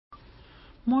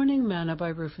Morning Manna by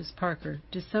Rufus Parker,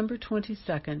 December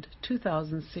 22nd,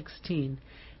 2016.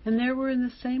 And there were in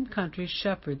the same country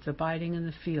shepherds abiding in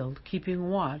the field, keeping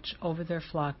watch over their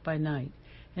flock by night.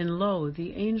 And lo,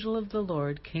 the angel of the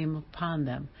Lord came upon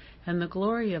them, and the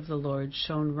glory of the Lord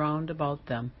shone round about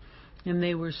them. And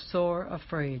they were sore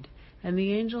afraid. And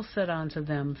the angel said unto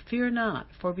them, Fear not,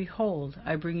 for behold,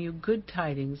 I bring you good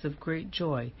tidings of great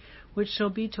joy, which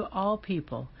shall be to all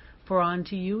people. For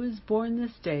unto you is born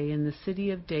this day in the city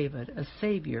of David a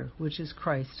Saviour, which is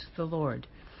Christ the Lord.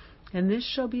 And this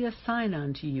shall be a sign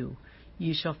unto you.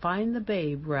 Ye shall find the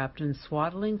babe wrapped in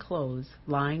swaddling clothes,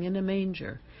 lying in a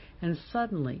manger. And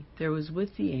suddenly there was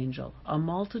with the angel a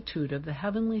multitude of the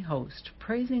heavenly host,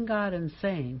 praising God and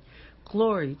saying,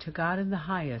 Glory to God in the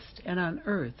highest, and on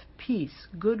earth peace,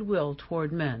 goodwill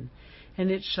toward men.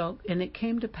 And it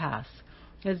came to pass,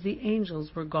 as the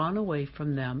angels were gone away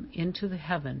from them into the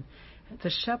heaven, the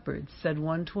shepherds said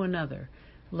one to another,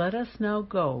 Let us now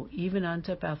go even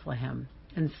unto Bethlehem,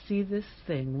 and see this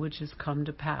thing which is come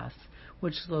to pass,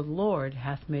 which the Lord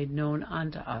hath made known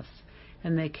unto us.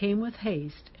 And they came with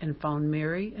haste, and found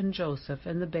Mary and Joseph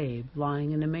and the babe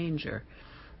lying in a manger.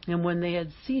 And when they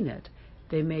had seen it,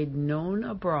 they made known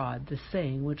abroad the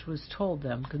saying which was told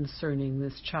them concerning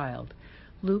this child.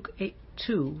 Luke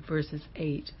 2, verses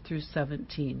 8 through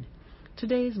 17.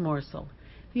 Today's morsel.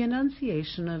 The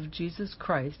Annunciation of Jesus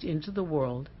Christ into the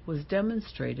world was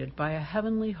demonstrated by a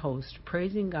heavenly host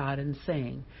praising God and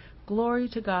saying, Glory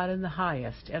to God in the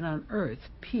highest, and on earth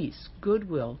peace,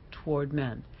 goodwill toward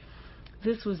men.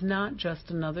 This was not just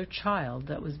another child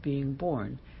that was being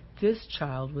born. This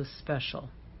child was special.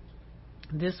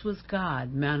 This was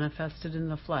God manifested in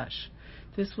the flesh.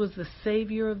 This was the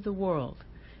Savior of the world.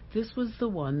 This was the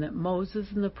one that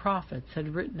Moses and the prophets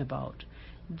had written about.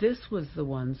 This was the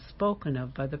one spoken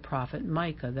of by the prophet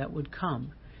Micah that would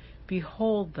come.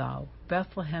 Behold thou,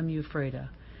 Bethlehem Ephratah,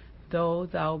 though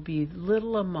thou be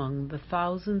little among the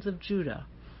thousands of Judah,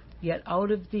 yet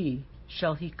out of thee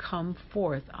shall he come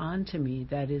forth unto me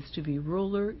that is to be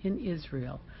ruler in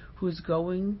Israel, whose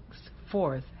goings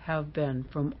forth have been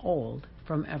from old,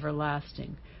 from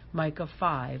everlasting. Micah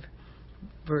 5,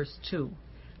 verse 2.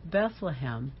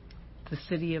 Bethlehem, the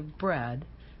city of bread,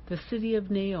 the city of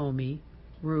Naomi,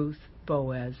 Ruth,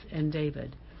 Boaz, and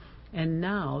David, and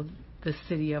now the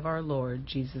city of our Lord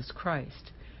Jesus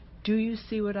Christ. Do you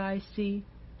see what I see?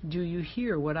 Do you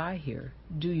hear what I hear?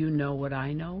 Do you know what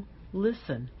I know?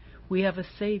 Listen, we have a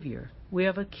Savior, we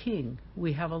have a King,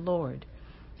 we have a Lord.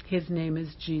 His name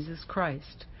is Jesus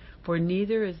Christ. For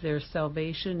neither is there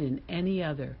salvation in any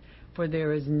other, for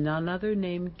there is none other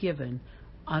name given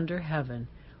under heaven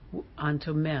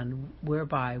unto men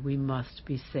whereby we must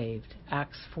be saved.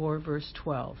 Acts 4, verse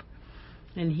 12.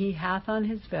 And he hath on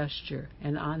his vesture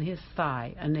and on his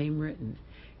thigh a name written,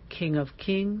 King of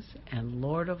kings and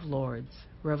Lord of lords.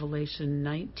 Revelation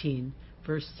 19,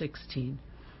 verse 16.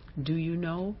 Do you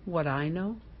know what I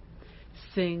know?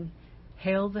 Sing,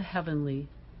 Hail the heavenly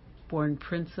born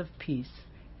Prince of Peace.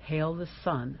 Hail the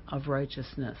Son of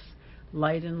Righteousness.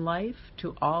 Light and life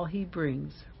to all he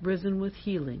brings, risen with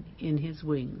healing in his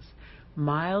wings.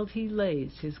 Mild he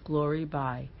lays his glory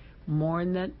by,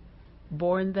 born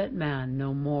that man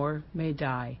no more may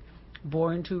die,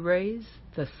 born to raise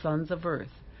the sons of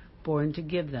earth, born to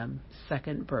give them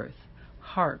second birth.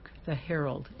 Hark, the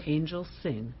herald angels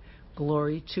sing,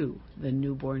 glory to the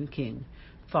newborn King.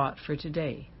 Thought for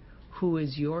today, who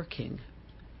is your King?